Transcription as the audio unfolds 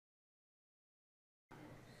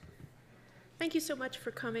Thank you so much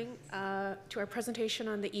for coming to our presentation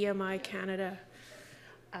on the EMI Canada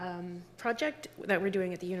project that we're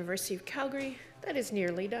doing at the University of Calgary. That is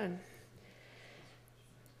nearly done.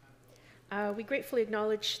 We gratefully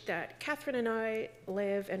acknowledge that Kathryn and I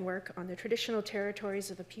live and work on the traditional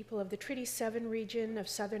territories of the people of the Treaty 7 region of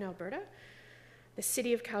southern Alberta. The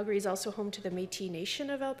city of Calgary is also home to the Métis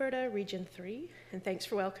Nation of Alberta, Region 3, and thanks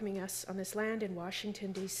for welcoming us on this land in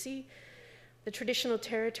Washington, D.C., the traditional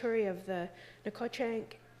territory of the Nukotchak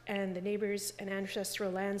and the neighbors and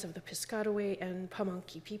ancestral lands of the Piscataway and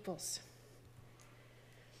Pamunkey peoples.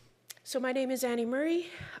 So my name is Annie Murray.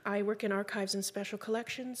 I work in archives and special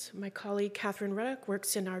collections. My colleague Kathryn Ruddock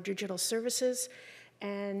works in our digital services,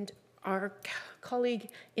 and our colleague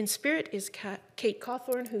in spirit is Kate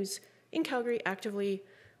Cawthorne, who's in Calgary actively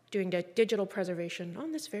doing digital preservation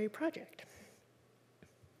on this very project.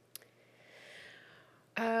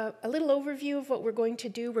 A little overview of what we're going to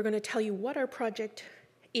do. We're going to tell you what our project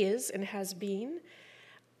is and has been,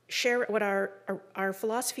 share what our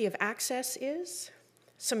philosophy of access is,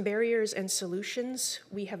 some barriers and solutions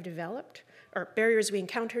we have developed, or barriers we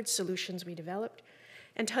encountered, solutions we developed,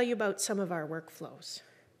 and tell you about some of our workflows.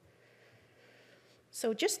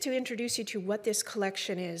 So just to introduce you to what this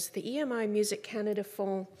collection is, the EMI Music Canada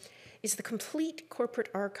Fond is the complete corporate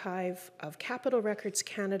archive of Capitol Records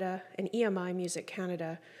Canada and EMI Music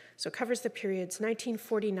Canada. So it covers the periods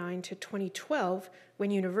 1949 to 2012 when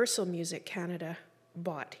Universal Music Canada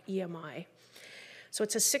bought EMI. So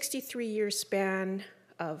it's a 63-year span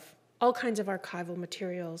of all kinds of archival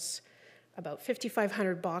materials, about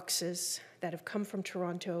 5,500 boxes that have come from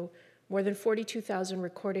Toronto, more than 42,000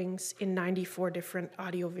 recordings in 94 different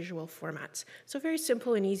audiovisual formats. So a very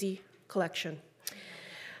simple and easy collection.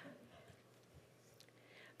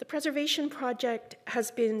 The preservation project has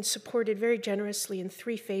been supported very generously in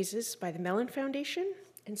 3 phases by the Mellon Foundation.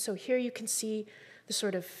 And so here you can see the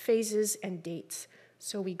sort of phases and dates.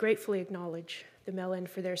 So we gratefully acknowledge the Mellon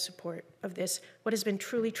for their support of this, what has been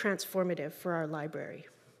truly transformative for our library.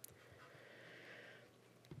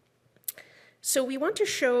 So we want to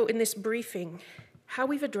show in this briefing how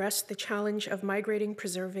we've addressed the challenge of migrating,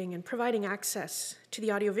 preserving, and providing access to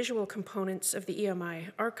the audiovisual components of the EMI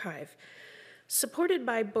archive, supported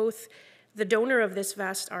by both the donor of this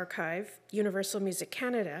vast archive, Universal Music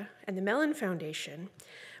Canada, and the Mellon Foundation.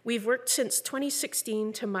 We've worked since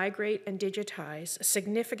 2016 to migrate and digitize a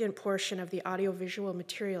significant portion of the audiovisual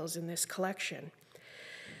materials in this collection.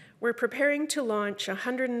 We're preparing to launch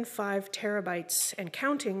 105 terabytes and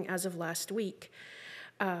counting as of last week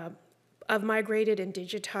of migrated and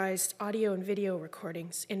digitized audio and video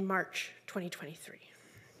recordings in March 2023.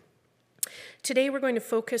 Today we're going to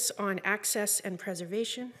focus on access and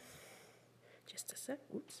preservation. Just a sec,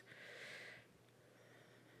 oops.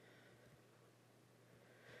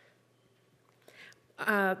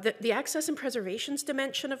 The access and preservations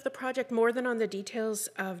dimension of the project, more than on the details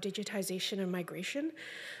of digitization and migration,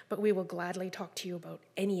 but we will gladly talk to you about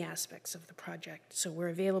any aspects of the project. So we're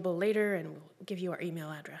available later and we'll give you our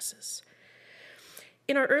email addresses.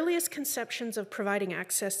 In our earliest conceptions of providing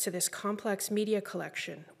access to this complex media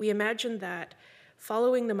collection, we imagined that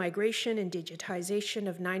following the migration and digitization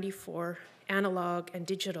of 94 analog and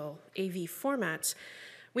digital AV formats,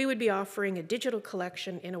 we would be offering a digital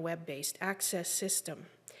collection in a web-based access system.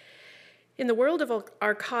 In the world of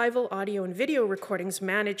archival audio and video recordings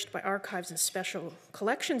managed by archives and special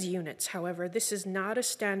collections units, however, this is not a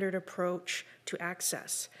standard approach to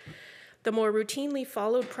access. The more routinely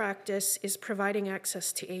followed practice is providing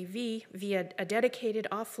access to AV via a dedicated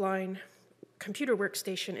offline computer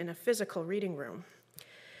workstation in a physical reading room.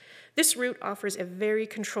 This route offers a very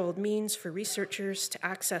controlled means for researchers to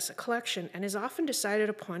access a collection and is often decided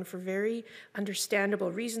upon for very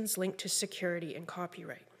understandable reasons linked to security and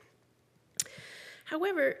copyright.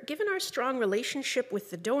 However, given our strong relationship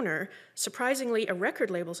with the donor, surprisingly, a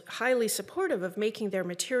record label highly supportive of making their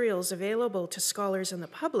materials available to scholars and the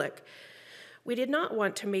public, we did not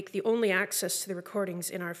want to make the only access to the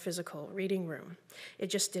recordings in our physical reading room.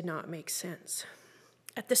 It just did not make sense.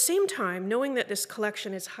 At the same time, knowing that this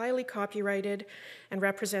collection is highly copyrighted and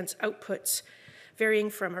represents outputs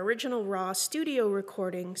varying from original raw studio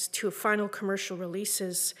recordings to final commercial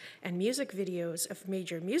releases and music videos of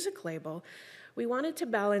major music label, we wanted to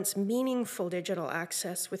balance meaningful digital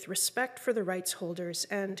access with respect for the rights holders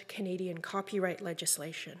and Canadian copyright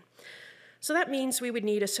legislation. So that means we would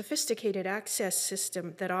need a sophisticated access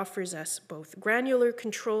system that offers us both granular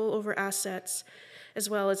control over assets as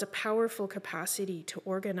well as a powerful capacity to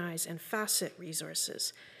organize and facet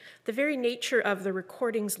resources. The very nature of the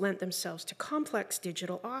recordings lent themselves to complex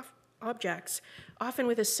digital objects, often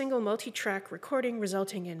with a single multi-track recording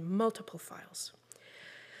resulting in multiple files.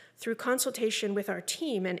 Through consultation with our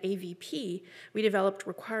team and AVP, we developed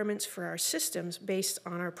requirements for our systems based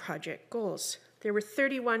on our project goals. There were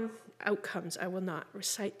 31 outcomes. I will not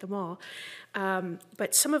recite them all,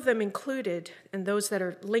 but some of them included, and those that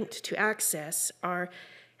are linked to access, are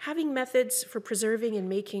having methods for preserving and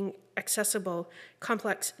making accessible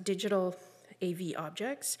complex digital AV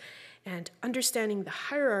objects, and understanding the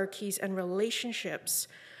hierarchies and relationships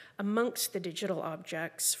amongst the digital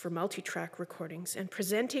objects for multi-track recordings, and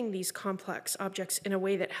presenting these complex objects in a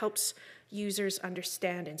way that helps users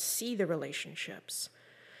understand and see the relationships.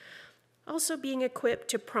 Also being equipped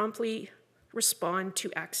to promptly respond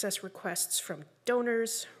to access requests from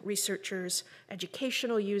donors, researchers,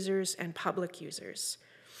 educational users, and public users.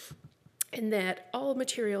 And that all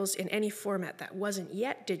materials in any format that wasn't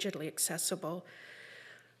yet digitally accessible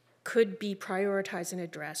could be prioritized and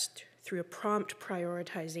addressed through a prompt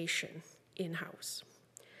prioritization in-house.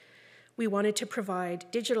 We wanted to provide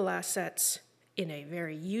digital assets in a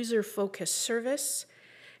very user-focused service,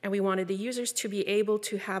 and we wanted the users to be able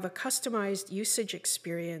to have a customized usage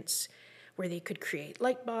experience where they could create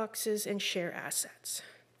lightboxes and share assets.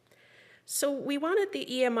 So we wanted the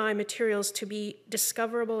EMI materials to be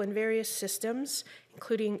discoverable in various systems,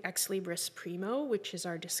 including Ex Libris Primo, which is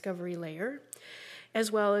our discovery layer,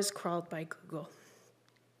 as well as crawled by Google.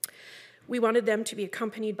 We wanted them to be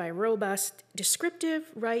accompanied by robust descriptive,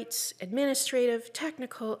 rights, administrative,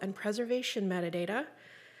 technical, and preservation metadata.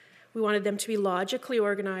 We wanted them to be logically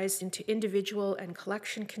organized into individual and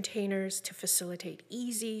collection containers to facilitate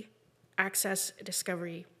easy access,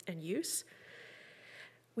 discovery, and use.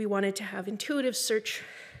 We wanted to have intuitive search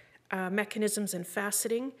mechanisms and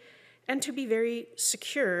faceting, and to be very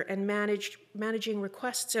secure and managing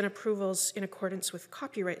requests and approvals in accordance with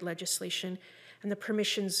copyright legislation and the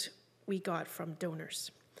permissions we got from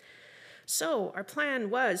donors. So our plan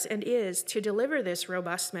was and is to deliver this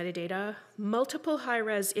robust metadata, multiple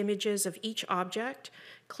high-res images of each object,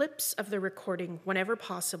 clips of the recording whenever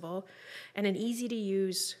possible, and an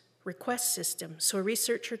easy-to-use request system so a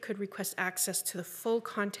researcher could request access to the full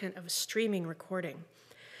content of a streaming recording.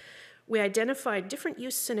 We identified different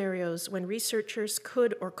use scenarios when researchers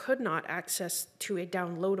could or could not access to a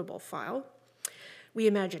downloadable file. We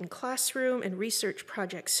imagined classroom and research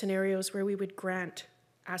project scenarios where we would grant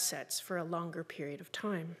assets for a longer period of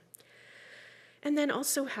time. And then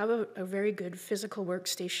also have a very good physical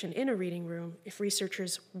workstation in a reading room if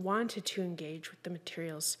researchers wanted to engage with the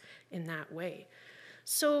materials in that way.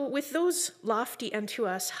 So with those lofty and to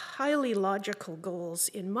us highly logical goals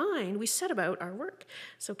in mind, we set about our work.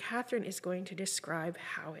 So Kathryn is going to describe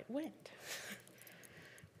how it went.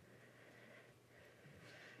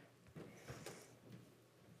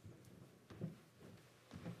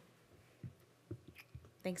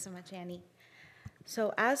 Thanks so much, Annie.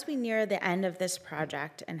 So as we near the end of this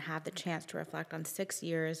project and have the chance to reflect on 6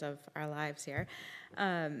 years of our lives here,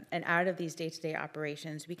 and out of these day-to-day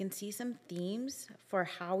operations, we can see some themes for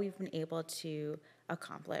how we've been able to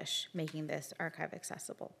accomplish making this archive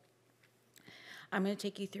accessible. I'm going to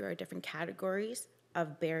take you through our different categories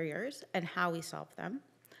of barriers and how we solve them.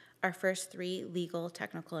 Our first 3, legal,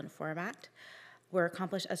 technical, and format, were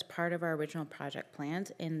accomplished as part of our original project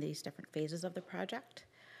plans in these different phases of the project.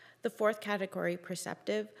 The 4th category,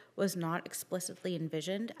 perceptive, was not explicitly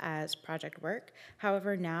envisioned as project work.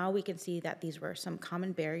 However, now we can see that these were some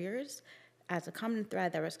common barriers as a common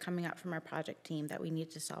thread that was coming up from our project team that we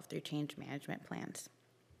need to solve through change management plans.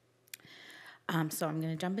 So I'm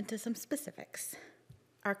going to jump into some specifics.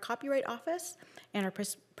 Our Copyright Office and our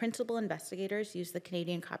principal investigators used the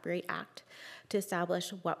Canadian Copyright Act to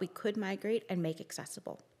establish what we could migrate and make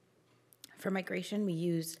accessible. For migration, we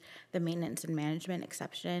used the maintenance and management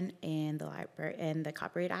exception in the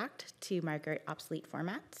Copyright Act to migrate obsolete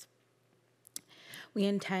formats. We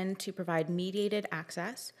intend to provide mediated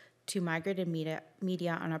access to migrated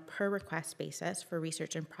media on a per-request basis for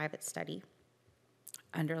research and private study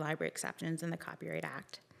under library exceptions in the Copyright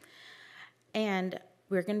Act. And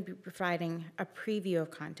we're going to be providing a preview of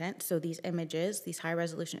content, so these images, these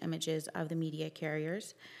high-resolution images of the media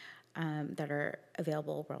carriers, that are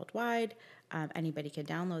available worldwide. Anybody can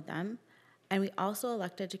download them. And we also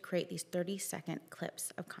elected to create these 30-second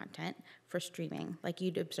clips of content for streaming, like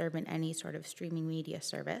you'd observe in any sort of streaming media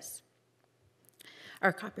service.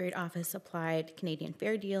 Our Copyright Office applied Canadian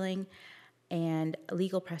fair dealing and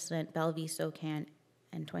legal precedent Bell v. SOCAN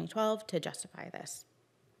in 2012 to justify this.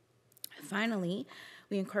 Finally,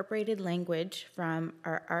 we incorporated language from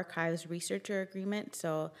our archives researcher agreement,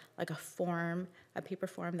 so like a form, a paper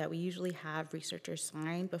form that we usually have researchers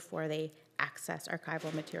sign before they access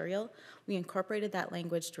archival material. We incorporated that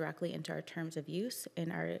language directly into our terms of use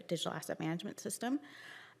in our digital asset management system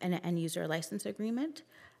and an end user license agreement,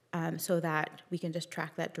 so that we can just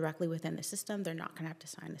track that directly within the system. They're not going to have to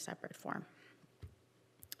sign a separate form.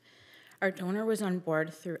 Our donor was on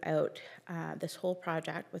board throughout this whole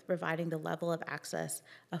project with providing the level of access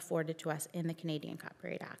afforded to us in the Canadian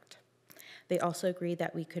Copyright Act. They also agreed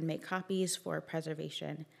that we could make copies for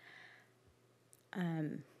preservation.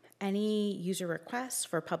 Any user requests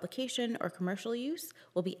for publication or commercial use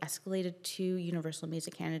will be escalated to Universal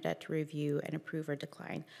Music Canada to review and approve or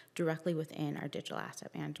decline directly within our digital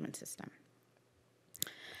asset management system.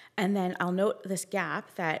 And then I'll note this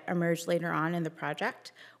gap that emerged later on in the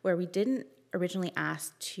project where we didn't originally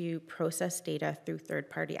ask to process data through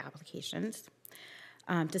third-party applications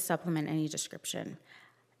to supplement any description.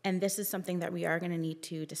 And this is something that we are going to need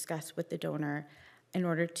to discuss with the donor in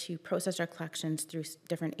order to process our collections through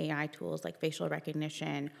different AI tools like facial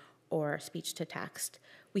recognition or speech to text.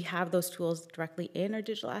 We have those tools directly in our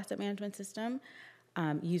digital asset management system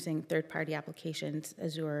using third-party applications,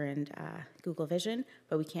 Azure and Google Vision,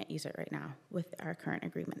 but we can't use it right now with our current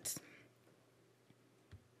agreements.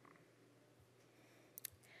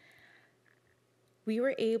 We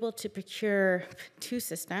were able to procure 2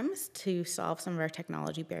 systems to solve some of our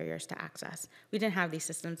technology barriers to access. We didn't have these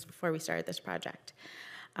systems before we started this project.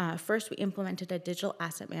 First, we implemented a digital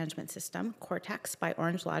asset management system, Cortex by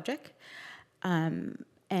Orange Logic. And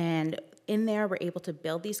in there, we're able to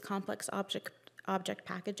build these complex object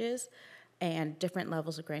packages and different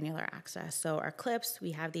levels of granular access. So our clips,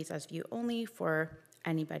 we have these as view only for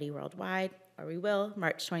anybody worldwide, or we will,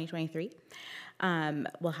 March 2023.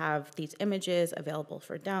 We'll have these images available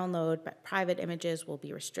for download, but private images will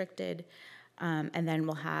be restricted. And then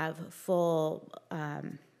we'll have full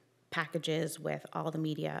packages with all the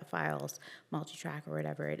media files, multi-track or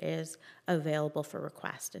whatever it is, available for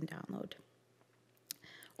request and download,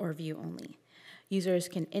 or view only. Users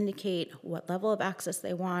can indicate what level of access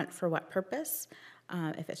they want for what purpose,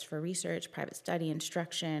 if it's for research, private study,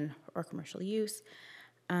 instruction, or commercial use.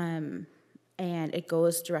 And it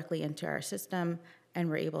goes directly into our system, and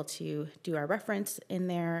we're able to do our reference in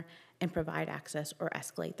there and provide access or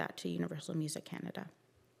escalate that to Universal Music Canada.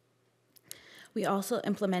 We also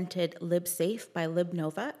implemented LibSafe by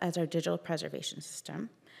LibNova as our digital preservation system.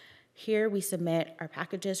 Here we submit our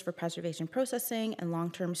packages for preservation processing and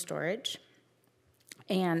long-term storage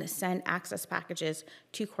and send access packages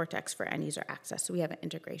to Cortex for end-user access. So we have an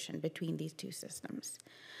integration between these 2 systems.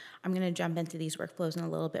 I'm going to jump into these workflows in a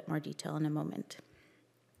little bit more detail in a moment.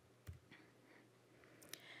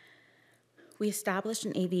 We established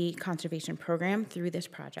an AV conservation program through this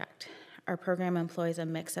project. Our program employs a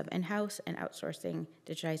mix of in-house and outsourcing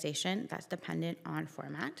digitization that's dependent on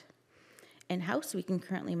format. In-house, we can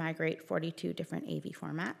currently migrate 42 different AV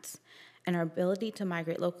formats, and our ability to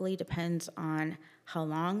migrate locally depends on how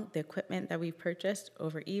long the equipment that we've purchased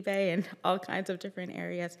over eBay and all kinds of different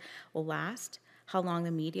areas will last, how long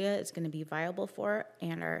the media is going to be viable for,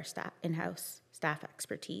 and our in-house staff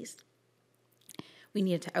expertise. We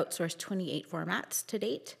needed to outsource 28 formats to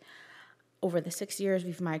date. Over the 6 years,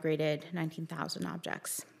 we've migrated 19,000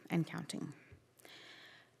 objects and counting.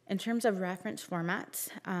 In terms of reference formats,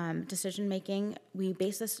 decision-making, we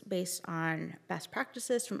base this based on best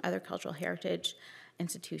practices from other cultural heritage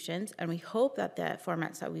institutions, and we hope that the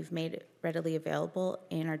formats that we've made readily available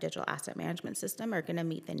in our digital asset management system are going to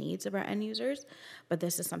meet the needs of our end users, but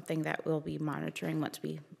this is something that we'll be monitoring once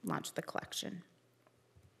we launch the collection.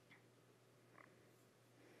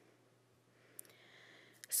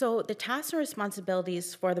 So the tasks and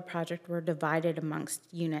responsibilities for the project were divided amongst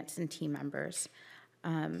units and team members.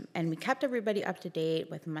 And we kept everybody up to date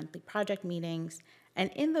with monthly project meetings. And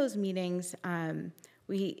in those meetings,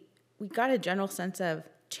 we got a general sense of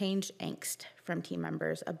change angst from team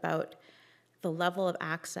members about the level of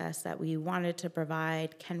access that we wanted to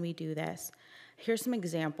provide. Can we do this? Here's some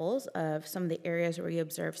examples of some of the areas where we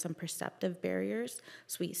observed some perceptive barriers.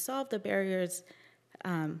 So we solved the barriers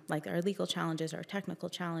like our legal challenges, our technical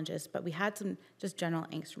challenges, but we had some just general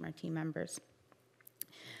angst from our team members.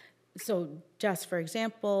 So just for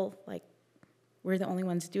example, like, we're the only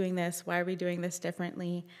ones doing this. Why are we doing this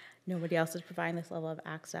differently? Nobody else is providing this level of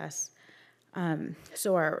access.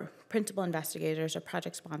 So our principal investigators or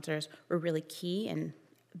project sponsors were really key, and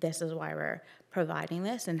this is why we're providing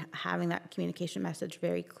this and having that communication message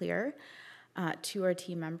very clear to our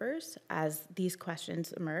team members as these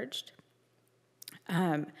questions emerged.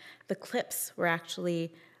 The clips were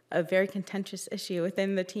actually a very contentious issue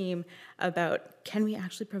within the team about, can we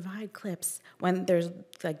actually provide clips when there's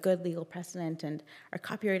like good legal precedent, and our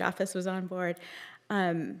copyright office was on board.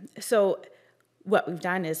 So what we've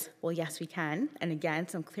done is, well, yes, we can. And again,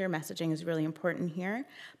 some clear messaging is really important here,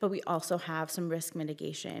 but we also have some risk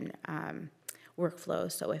mitigation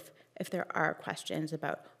workflows. So if there are questions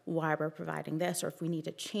about why we're providing this, or if we need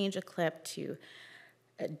to change a clip to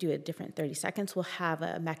do a different 30 seconds, we'll have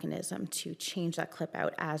a mechanism to change that clip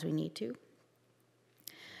out as we need to.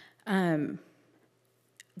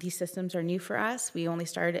 These systems are new for us. We only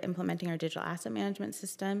started implementing our digital asset management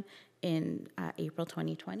system in April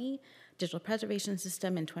 2020, digital preservation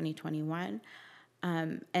system in 2021.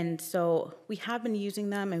 And so we have been using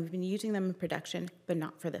them, and we've been using them in production, but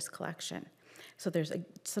not for this collection. So there's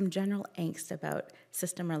some general angst about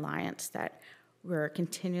system reliance that we're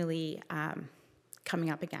continually coming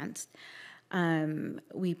up against.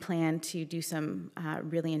 We plan to do some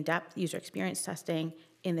really in-depth user experience testing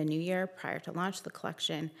in the new year prior to launch of the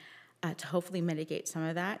collection to hopefully mitigate some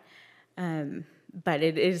of that. But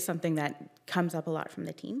it is something that comes up a lot from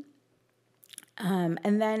the team.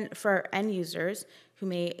 And then for our end users who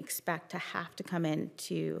may expect to have to come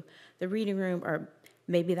into the reading room, or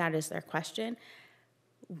maybe that is their question,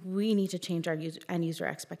 we need to change our end user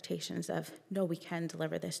expectations of, no, we can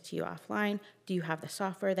deliver this to you offline. Do you have the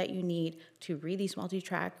software that you need to read these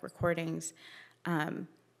multi-track recordings?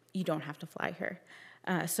 You don't have to fly here.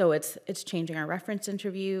 So it's changing our reference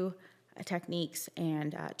interview techniques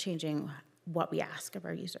and changing what we ask of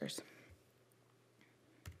our users.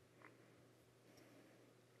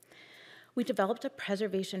 We developed a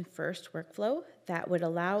preservation-first workflow that would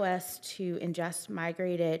allow us to ingest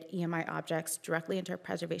migrated EMI objects directly into our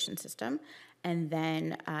preservation system, and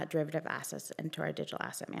then derivative assets into our digital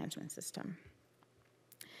asset management system.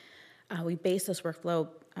 We base this workflow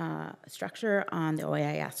structure on the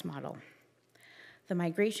OAIS model. The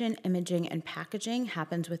migration, imaging, and packaging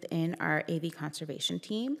happens within our AV conservation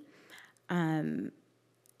team, and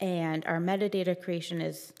our metadata creation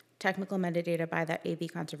is technical metadata by that AV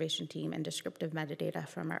conservation team and descriptive metadata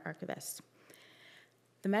from our archivists.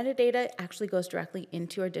 The metadata actually goes directly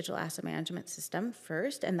into our digital asset management system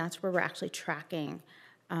first, and that's where we're actually tracking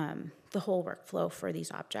the whole workflow for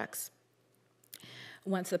these objects.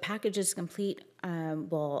 Once the package is complete,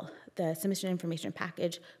 the submission information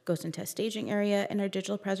package goes into a staging area in our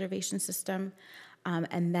digital preservation system,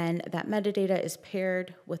 and then that metadata is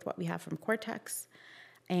paired with what we have from Cortex,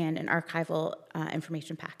 and an archival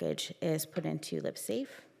information package is put into LibSafe.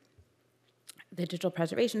 The digital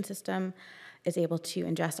preservation system is able to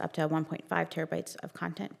ingest up to 1.5 terabytes of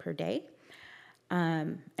content per day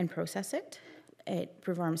and process it. It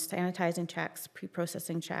performs sanitizing checks,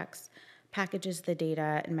 pre-processing checks, packages the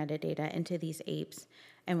data and metadata into these apes,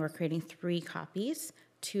 and we're creating 3 copies,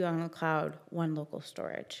 2 on the cloud, 1 local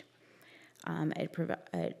storage.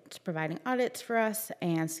 It's providing audits for us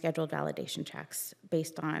and scheduled validation checks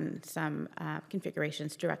based on some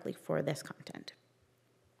configurations directly for this content.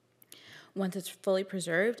 Once it's fully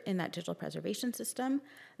preserved in that digital preservation system,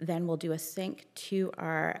 then we'll do a sync to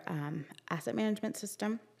our asset management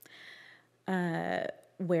system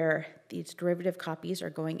where these derivative copies are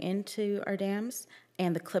going into our DAMs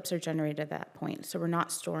and the clips are generated at that point. So we're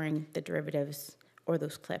not storing the derivatives or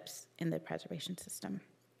those clips in the preservation system.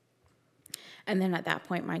 And then at that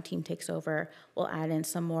point, my team takes over. We'll add in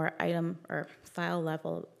some more item or file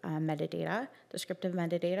level metadata, descriptive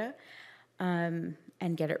metadata, and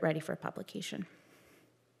get it ready for publication.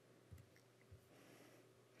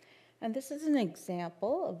 And this is an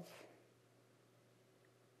example of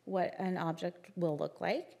what an object will look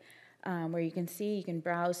like, where you can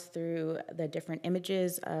browse through the different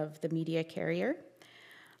images of the media carrier.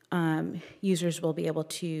 Users will be able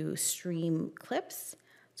to stream clips,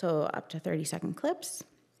 so up to 30-second clips.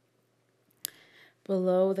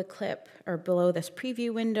 Below the clip, or below this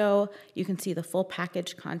preview window, you can see the full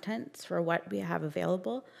package contents for what we have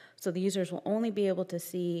available. So the users will only be able to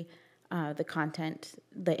see the content,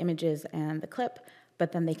 the images, and the clip,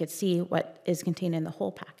 but then they could see what is contained in the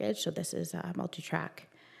whole package. So this is a multi-track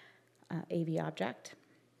AV object.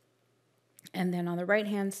 And then on the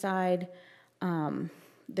right-hand side,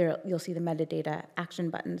 you'll see the metadata action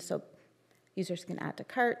button. So users can add to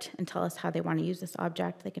cart and tell us how they want to use this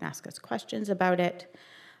object. They can ask us questions about it,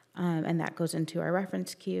 and that goes into our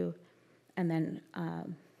reference queue. And then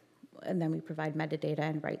we provide metadata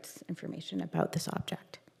and rights information about this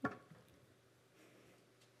object.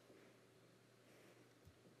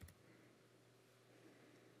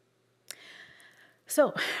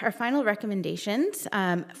 So our final recommendations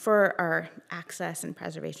for our access and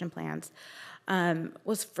preservation plans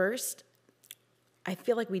was first, I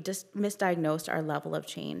feel like we just misdiagnosed our level of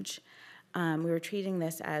change. We were treating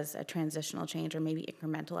this as a transitional change or maybe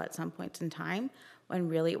incremental at some points in time, when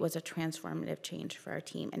really it was a transformative change for our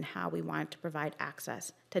team and how we wanted to provide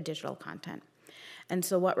access to digital content. And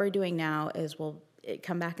so what we're doing now is we'll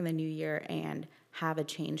come back in the new year and have a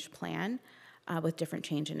change plan with different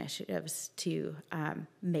change initiatives to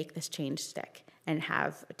make this change stick and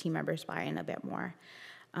have team members buy in a bit more.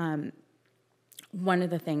 One of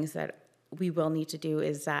the things that we will need to do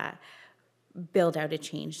is build out a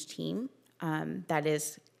change team that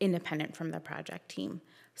is independent from the project team,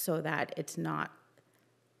 so that it's not,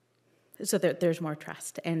 so that there's more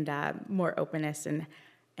trust and more openness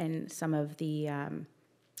and some of the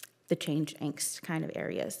change angst kind of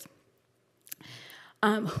areas.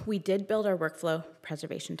 We did build our workflow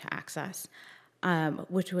preservation to access,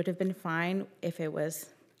 which would have been fine if it was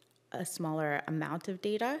a smaller amount of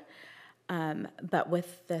data. But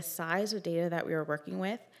with the size of data that we were working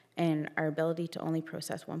with and our ability to only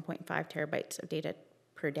process 1.5 terabytes of data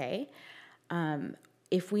per day,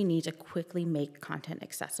 if we need to quickly make content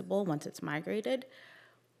accessible once it's migrated,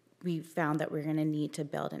 we found that we're going to need to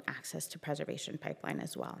build an access to preservation pipeline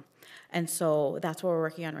as well. And so that's what we're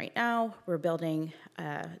working on right now. We're building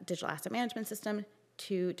a digital asset management system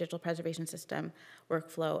to digital preservation system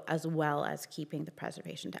workflow, as well as keeping the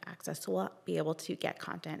preservation to access. So we'll be able to get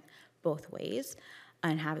content both ways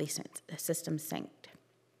and have these systems synced.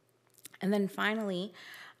 And then finally,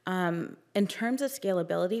 in terms of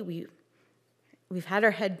scalability, we've had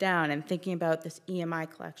our head down and thinking about this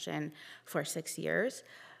EMI collection for 6 years.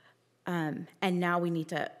 And now we need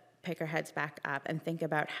to pick our heads back up and think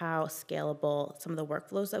about how scalable some of the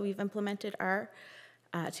workflows that we've implemented are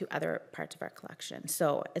to other parts of our collection.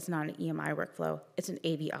 So it's not an EMI workflow, it's an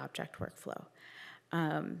AV object workflow.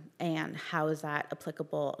 And how is that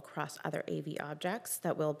applicable across other AV objects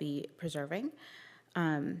that we'll be preserving?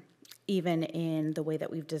 Even in the way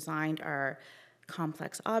that we've designed our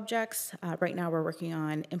complex objects. Right now we're working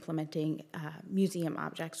on implementing museum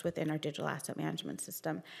objects within our digital asset management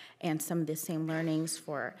system, and some of the same learnings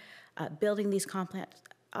for building these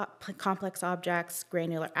complex objects,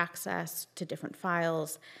 granular access to different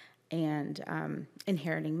files, and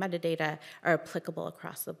inheriting metadata are applicable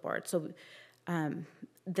across the board. So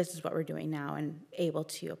this is what we're doing now and able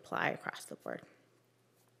to apply across the board.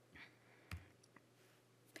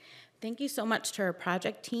 Thank you so much to our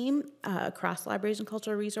project team across libraries and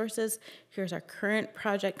cultural resources. Here's our current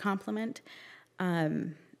project complement.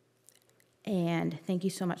 And thank you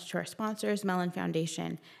so much to our sponsors, Mellon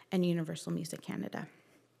Foundation and Universal Music Canada.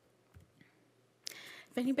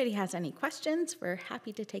 If anybody has any questions, we're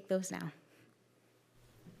happy to take those now.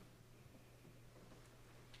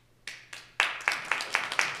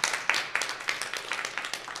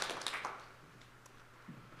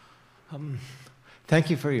 Thank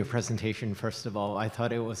you for your presentation, first of all. I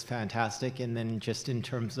thought it was fantastic. And then just in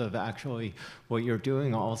terms of actually what you're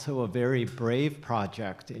doing, also a very brave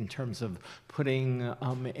project in terms of putting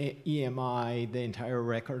EMI, the entire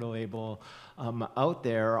record label, out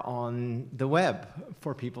there on the web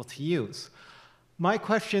for people to use. My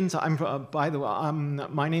questions, by the way,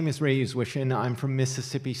 my name is Ray Uzwishin. I'm from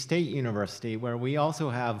Mississippi State University, where we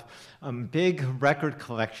also have big record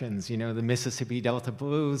collections, you know, the Mississippi Delta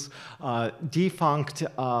Blues, defunct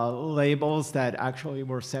labels that actually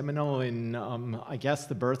were seminal in, I guess,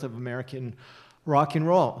 the birth of American rock and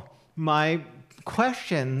roll. My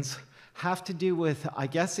questions have to do with, I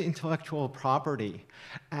guess, intellectual property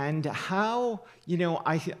and how, you know,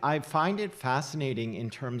 I find it fascinating in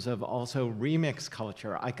terms of also remix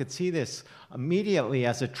culture. I could see this immediately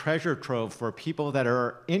as a treasure trove for people that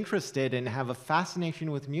are interested and have a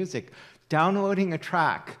fascination with music, downloading a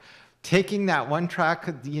track, taking that one track,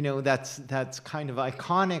 you know, that's kind of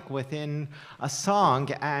iconic within a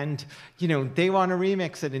song, and, you know, they want to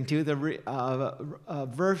remix it and do the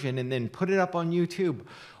version and then put it up on YouTube.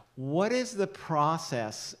 What is the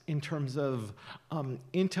process in terms of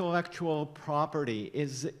intellectual property?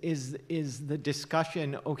 Is the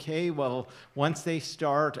discussion, okay, well, once they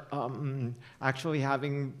start actually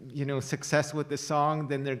having, you know, success with the song,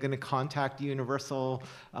 then they're going to contact Universal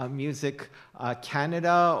Music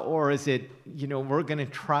Canada? Or is it, you know, we're going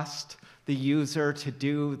to trust the user to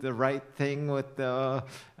do the right thing with the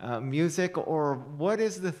music? Or what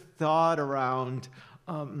is the thought around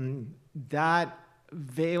that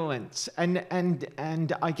valence? And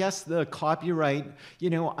I guess the copyright, you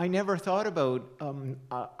know, I never thought about,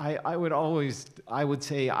 I would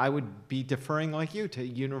say I would be deferring like you to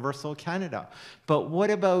Universal Canada. But what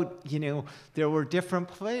about, you know, there were different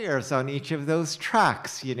players on each of those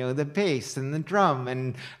tracks, you know, the bass and the drum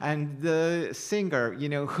and the singer, you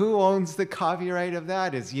know, who owns the copyright of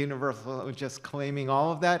that? Is Universal just claiming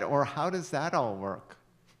all of that, or how does that all work?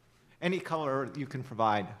 Any color you can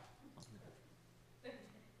provide.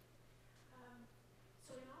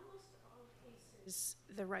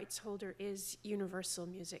 the rights holder is Universal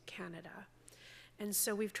Music Canada. And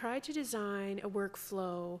so we've tried to design a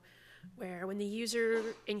workflow where when the user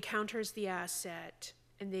encounters the asset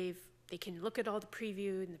and they can look at all the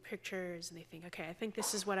preview and the pictures and they think, okay, I think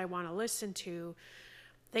this is what I want to listen to,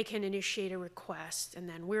 they can initiate a request, and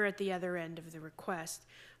then we're at the other end of the request.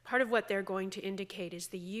 Part of what they're going to indicate is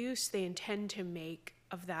the use they intend to make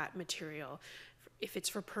of that material, if it's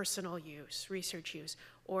for personal use, research use,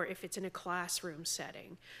 or if it's in a classroom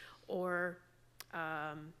setting, or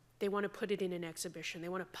they want to put it in an exhibition, they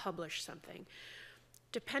want to publish something.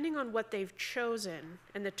 Depending on what they've chosen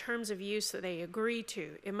and the terms of use that they agree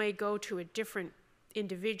to, it may go to a different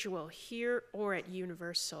individual here or at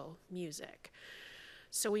Universal Music.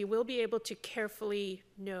 So we will be able to carefully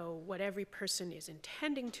know what every person is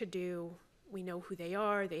intending to do. We know who they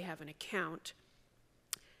are, they have an account.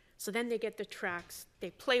 So then they get the tracks,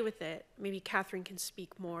 they play with it. Maybe Kathryn can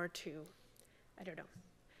speak more to, I don't know.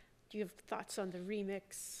 Do you have thoughts on the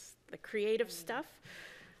remix, the creative stuff?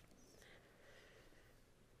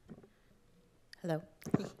 Hello.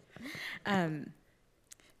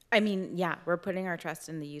 I mean, yeah, we're putting our trust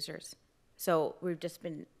in the users. So we've just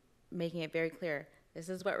been making it very clear. This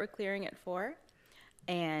is what we're clearing it for,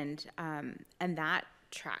 and that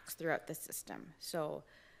tracks throughout the system. So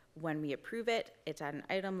when we approve it, it's at an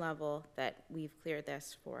item level that we've cleared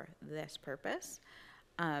this for this purpose.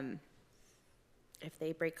 If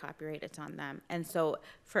they break copyright, it's on them. And so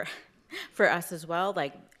for us as well,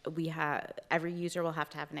 like every user will have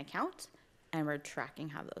to have an account, and we're tracking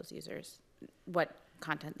how those users, what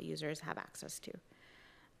content the users have access to.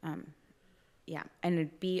 Yeah, and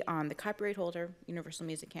it'd be on the copyright holder, Universal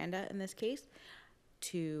Music Canada in this case,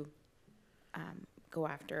 to go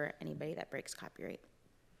after anybody that breaks copyright.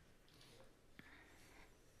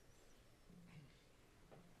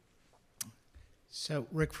 So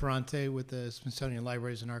Rick Ferrante with the Smithsonian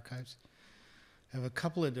Libraries and Archives. I have a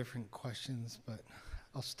couple of different questions, but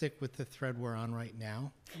I'll stick with the thread we're on right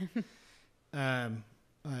now.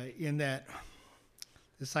 In that,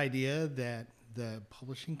 this idea that the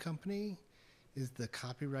publishing company is the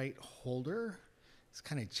copyright holder is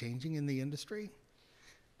kind of changing in the industry.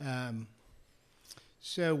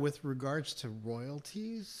 So with regards to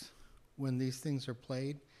royalties, when these things are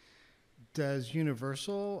played, does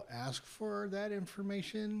Universal ask for that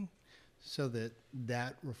information so that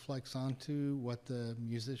that reflects onto what the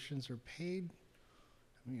musicians are paid?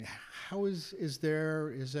 I mean, how is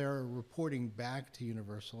there a reporting back to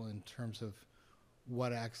Universal in terms of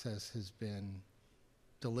what access has been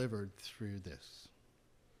delivered through this?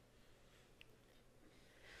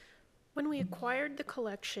 When we acquired the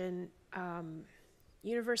collection,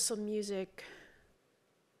 Universal Music,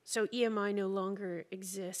 so EMI no longer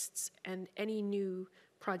exists, and any new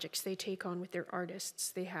projects they take on with their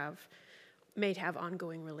artists, may have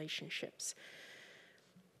ongoing relationships.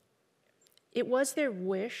 It was their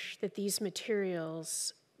wish that these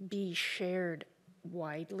materials be shared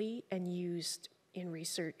widely and used in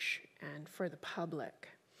research and for the public.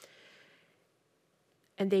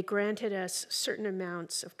 And they granted us certain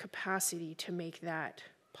amounts of capacity to make that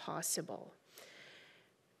possible.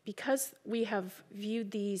 Because we have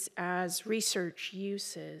viewed these as research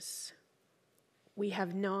uses, we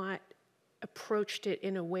have not approached it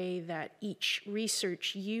in a way that each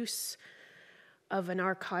research use of an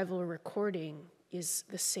archival recording is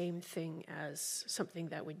the same thing as something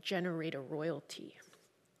that would generate a royalty.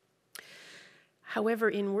 However,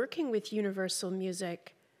 in working with Universal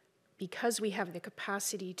Music, because we have the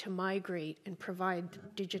capacity to migrate and provide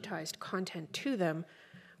digitized content to them,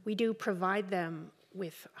 we do provide them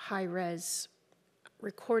with high-res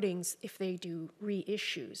recordings if they do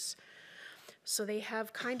reissues. So they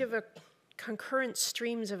have kind of a concurrent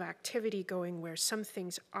streams of activity going where some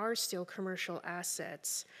things are still commercial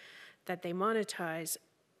assets that they monetize,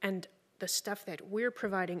 and the stuff that we're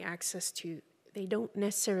providing access to, they don't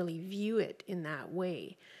necessarily view it in that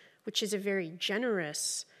way, which is a very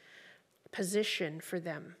generous position for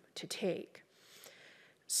them to take.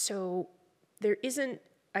 So there isn't,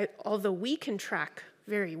 although we can track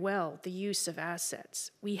very well the use of assets,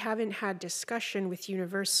 we haven't had discussion with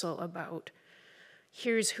Universal about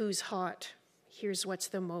here's who's hot, here's what's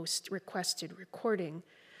the most requested recording.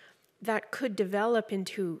 That could develop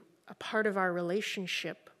into a part of our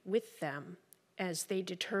relationship with them as they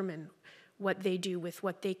determine what they do with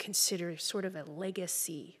what they consider sort of a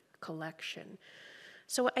legacy collection.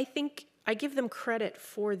 So I think I give them credit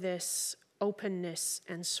for this openness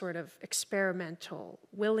and sort of experimental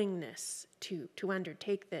willingness to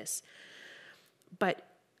undertake this. But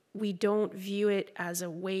we don't view it as a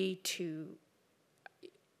way to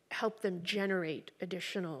help them generate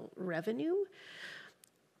additional revenue.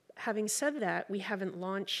 having said that, we haven't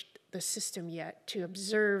launched the system yet to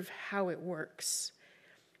observe how it works.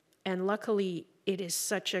 And luckily, it is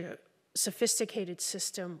such a sophisticated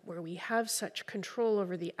system where we have such control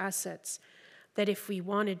over the assets that if we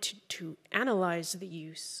wanted to analyze the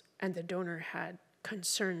use and the donor had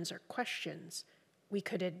concerns or questions, we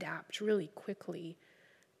could adapt really quickly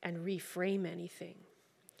and reframe anything.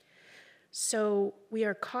 So we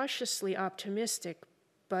are cautiously optimistic,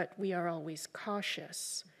 but we are always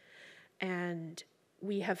cautious. And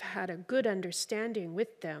we have had a good understanding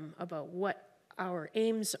with them about what our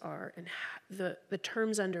aims are and the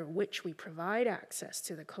terms under which we provide access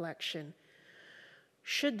to the collection.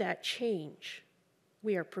 Should that change,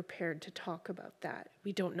 we are prepared to talk about that.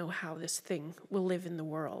 We don't know how this thing will live in the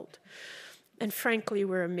world. And frankly,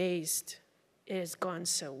 we're amazed it has gone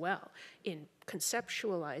so well in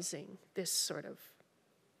conceptualizing this sort of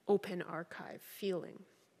open archive feeling.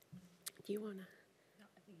 Do you want to? No,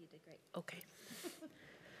 I think you did great. Okay.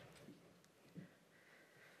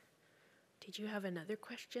 Did you have another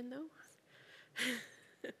question, though?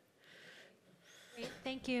 Great,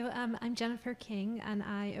 thank you. I'm Jennifer King, and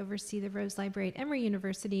I oversee the Rose Library at Emory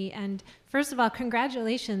University. And first of all,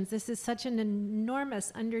 congratulations. This is such an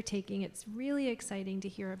enormous undertaking. It's really exciting to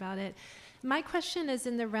hear about it. My question is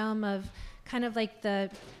in the realm of kind of like the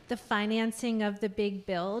financing of the big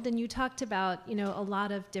build. And you talked about, you know, a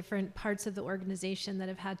lot of different parts of the organization that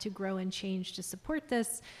have had to grow and change to support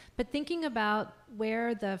this. But thinking about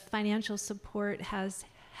where the financial support has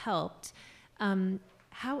helped,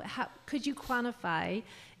 how could you quantify?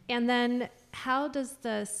 And then how does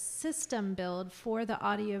the system build for the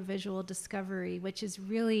audiovisual discovery, which is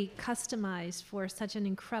really customized for such an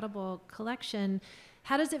incredible collection,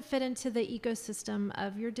 how does it fit into the ecosystem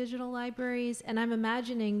of your digital libraries? And I'm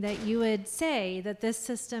imagining that you would say that this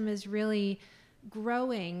system is really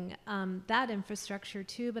growing that infrastructure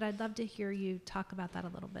too, but I'd love to hear you talk about that a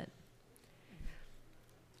little bit.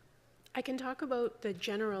 I can talk about the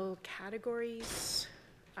general categories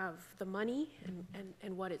of the money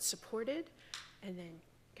and what it supported, and then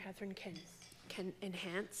Kathryn can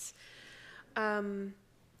enhance.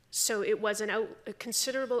 So it was a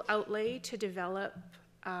considerable outlay to develop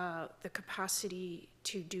the capacity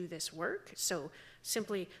to do this work. So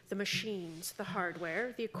simply the machines, the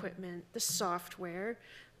hardware, the equipment, the software,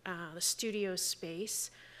 the studio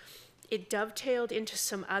space. It dovetailed into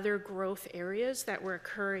some other growth areas that were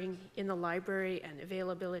occurring in the library and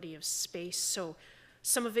availability of space. So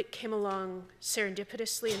some of it came along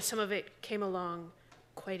serendipitously and some of it came along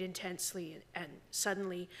quite intensely and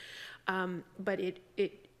suddenly. But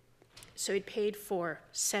so it paid for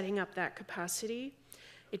setting up that capacity.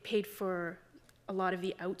 It paid for a lot of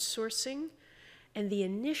the outsourcing and the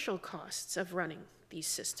initial costs of running these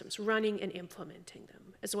systems, running and implementing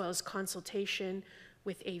them, as well as consultation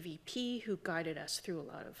with AVP, who guided us through a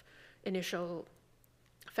lot of initial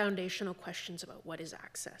foundational questions about what is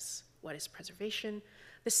access, what is preservation,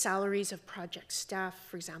 the salaries of project staff,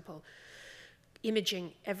 for example,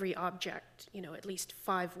 imaging every object, at least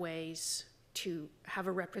 5 ways to have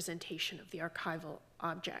a representation of the archival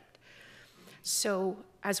object. So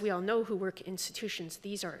as we all know who work in institutions,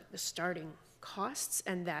 these are the starting costs,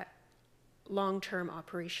 and that long-term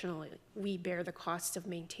operationally, we bear the cost of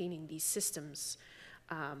maintaining these systems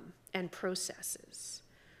and processes.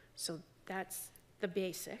 So that's the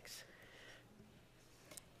basics.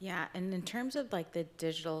 Yeah, and in terms of like the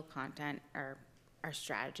digital content or our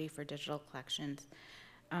strategy for digital collections,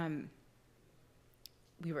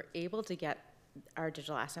 we were able to get our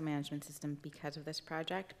digital asset management system because of this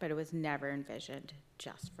project, but it was never envisioned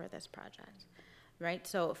just for this project, right?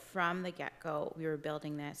 So from the get-go, we were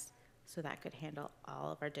building this so that could handle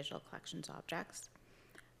all of our digital collections objects.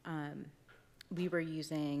 We were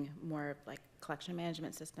using more of like collection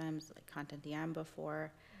management systems, like Content DM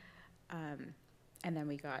before, and then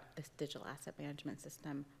we got this digital asset management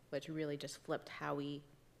system, which really just flipped how we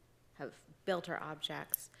have built our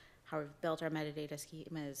objects, how we've built our metadata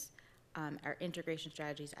schemas, our integration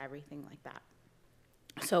strategies, everything like that.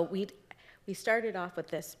 So we started off with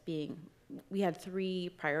this being, we had 3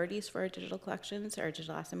 priorities for our digital collections, our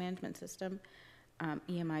digital asset management system,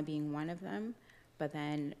 EMI being one of them, but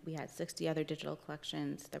then we had 60 other digital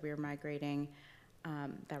collections that we were migrating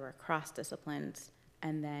that were across disciplines,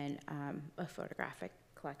 and then a photographic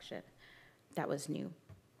collection that was new.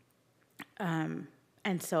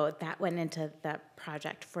 And so that went into the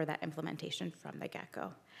project for that implementation from the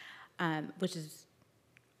get-go, which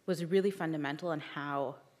was really fundamental in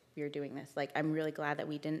how we were doing this. Like, I'm really glad that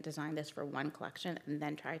we didn't design this for one collection and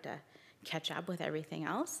then try to catch up with everything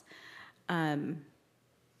else. That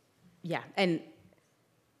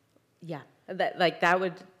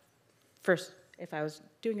would first, if I was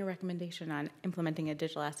doing a recommendation on implementing a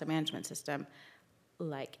digital asset management system,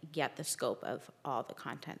 like get the scope of all the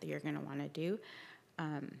content that you're going to want to do.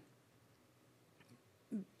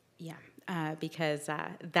 Because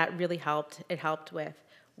that really helped. It helped with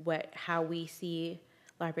how we see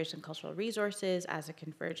libraries and cultural resources as a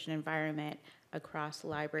converged environment across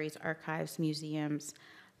libraries, archives, museums,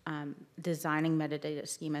 designing metadata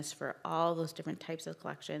schemas for all those different types of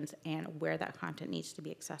collections and where that content needs to be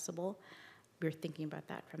accessible. We were thinking about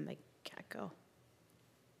that from the get-go.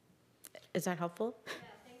 Is that helpful? Yeah,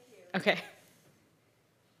 thank you. Okay.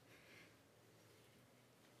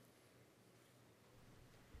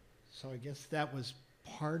 So I guess that was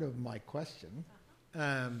part of my question.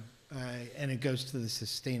 And it goes to the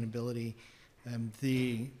sustainability,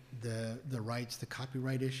 the rights, the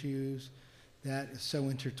copyright issues that is so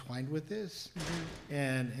intertwined with this.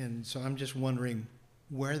 Mm-hmm. And so I'm just wondering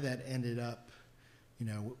where that ended up. You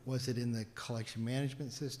know, was it in the collection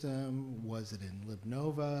management system? Was it in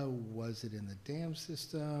LibNova? Was it in the DAM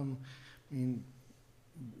system? I mean,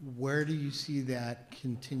 where do you see that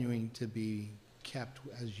continuing to be kept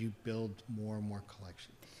as you build more and more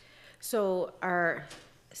collections? So our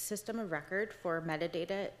system of record for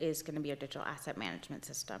metadata is going to be a digital asset management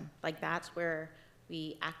system. Like that's where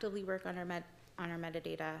we actively work on our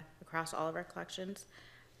metadata across all of our collections,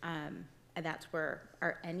 and that's where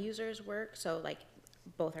our end users work. So like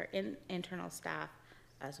both our internal staff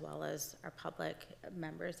as well as our public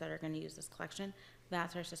members that are going to use this collection.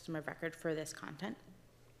 That's our system of record for this content.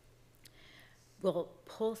 We'll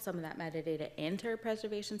pull some of that metadata into our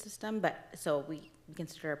preservation system, but so we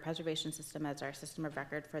consider our preservation system as our system of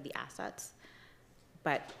record for the assets,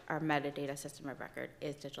 but our metadata system of record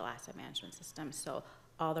is digital asset management system. So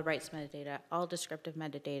all the rights metadata, all descriptive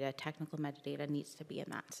metadata, technical metadata needs to be in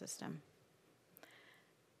that system.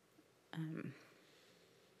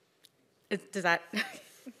 Does that?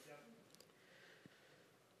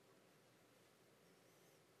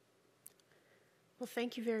 Well,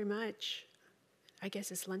 thank you very much. I guess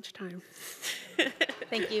it's lunchtime.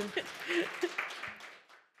 Thank you.